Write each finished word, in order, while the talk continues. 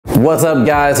What's up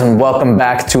guys, and welcome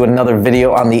back to another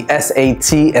video on the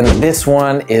SAT, and this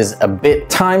one is a bit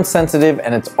time sensitive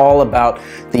and it's all about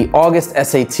the August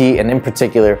SAT, and in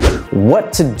particular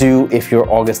what to do if your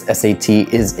August SAT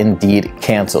is indeed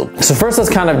canceled. So first, let's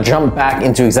kind of jump back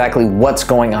into exactly what's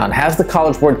going on. Has the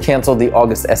College Board canceled the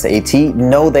August SAT?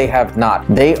 No, they have not.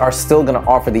 They are still going to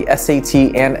offer the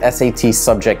SAT and SAT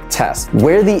subject tests.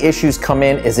 Where the issues come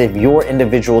in is if your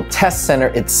individual test center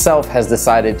itself has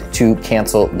decided to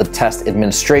cancel the test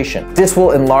administration. This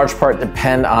will in large part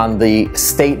depend on the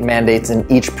state mandates in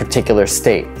each particular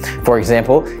state. For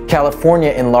example,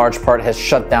 California in large part has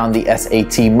shut down the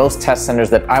SAT. Most test centers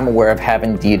that I'm aware of have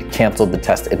indeed canceled the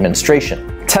test administration.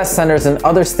 Test centers in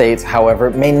other states, however,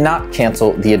 may not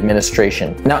cancel the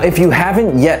administration. Now, if you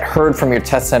haven't yet heard from your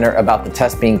test center about the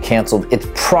test being canceled, it's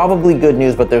probably good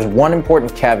news, but there's one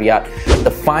important caveat.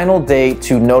 The final day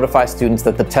to notify students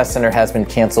that the test center has been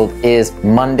canceled is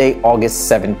Monday, August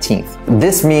 17th.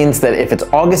 This means that if it's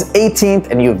August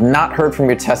 18th and you have not heard from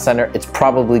your test center, it's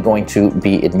probably going to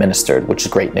be administered, which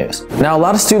is great news. Now, a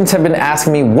lot of students have been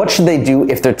asking me, what should they do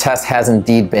if their test has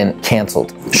indeed been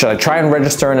canceled? Should I try and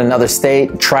register in another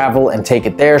state, travel and take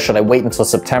it there? Should I wait until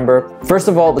September? First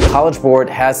of all, the College Board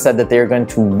has said that they're going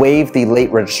to waive the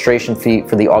late registration fee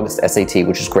for the August SAT,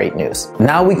 which is great news.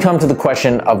 Now we come to the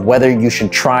question of whether you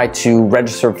should try to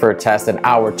register for a test an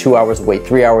hour, 2 hours away,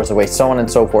 3 hours away, so on and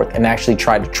so forth, and actually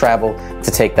try to travel to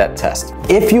take that test.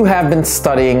 If you have been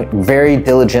studying very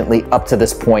diligently up to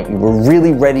this point, you were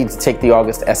really ready to take the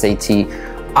August SAT,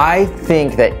 I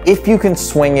think that if you can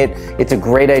swing it, it's a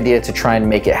great idea to try and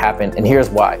make it happen, and here's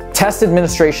why. Test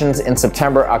administrations in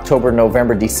September, October,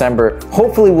 November, December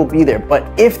hopefully will be there, but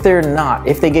if they're not,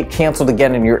 if they get canceled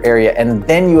again in your area and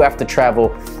then you have to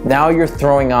travel, now you're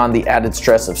throwing on the added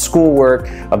stress of schoolwork,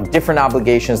 of different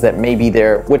obligations that may be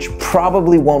there, which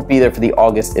probably won't be there for the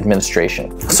August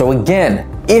administration. So again,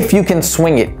 if you can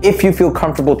swing it, if you feel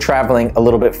comfortable traveling a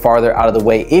little bit farther out of the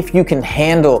way, if you can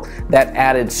handle that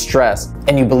added stress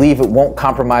and you believe it won't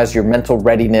compromise your mental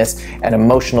readiness and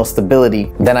emotional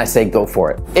stability, then I say go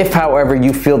for it. If, however,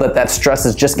 you feel that that stress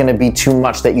is just gonna be too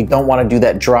much, that you don't wanna do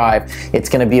that drive, it's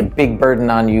gonna be a big burden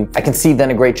on you, I can see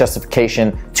then a great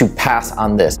justification to pass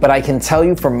on this. But I can tell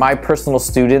you from my personal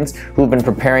students who've been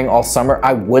preparing all summer,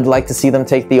 I would like to see them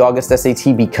take the August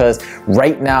SAT, because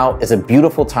right now is a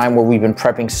beautiful time where we've been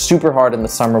prepping super hard in the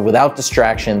summer without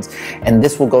distractions, and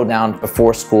this will go down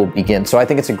before school begins. So I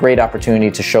think it's a great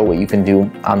opportunity to show what you can do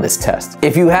on this test.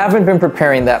 If you haven't been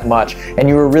preparing that much and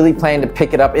you were really planning to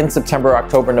pick it up in September,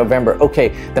 October, November, okay,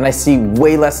 then I see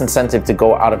way less incentive to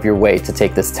go out of your way to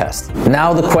take this test.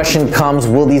 Now the question comes,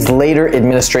 will these later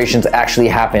administrations actually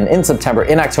happen in September,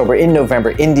 in October, in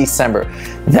November, in December?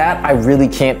 That I really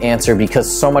can't answer,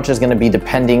 because so much is going to be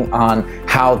depending on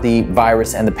how the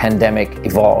virus and the pandemic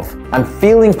evolve. I'm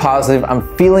feeling positive,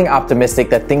 I'm feeling optimistic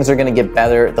that things are going to get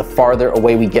better the farther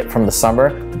away we get from the summer,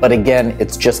 but again,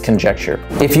 it's just conjecture.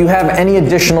 If you have any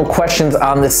additional questions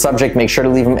on this subject, make sure to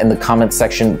leave them in the comment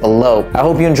section below. I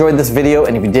hope you enjoyed this video,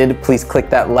 and if you did, please click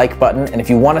that like button, and if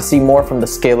you want to see more from the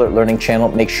Scalar Learning channel,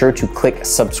 make sure to click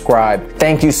subscribe.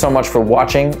 Thank you so much for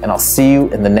watching, and I'll see you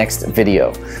in the next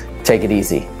video. Take it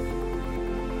easy.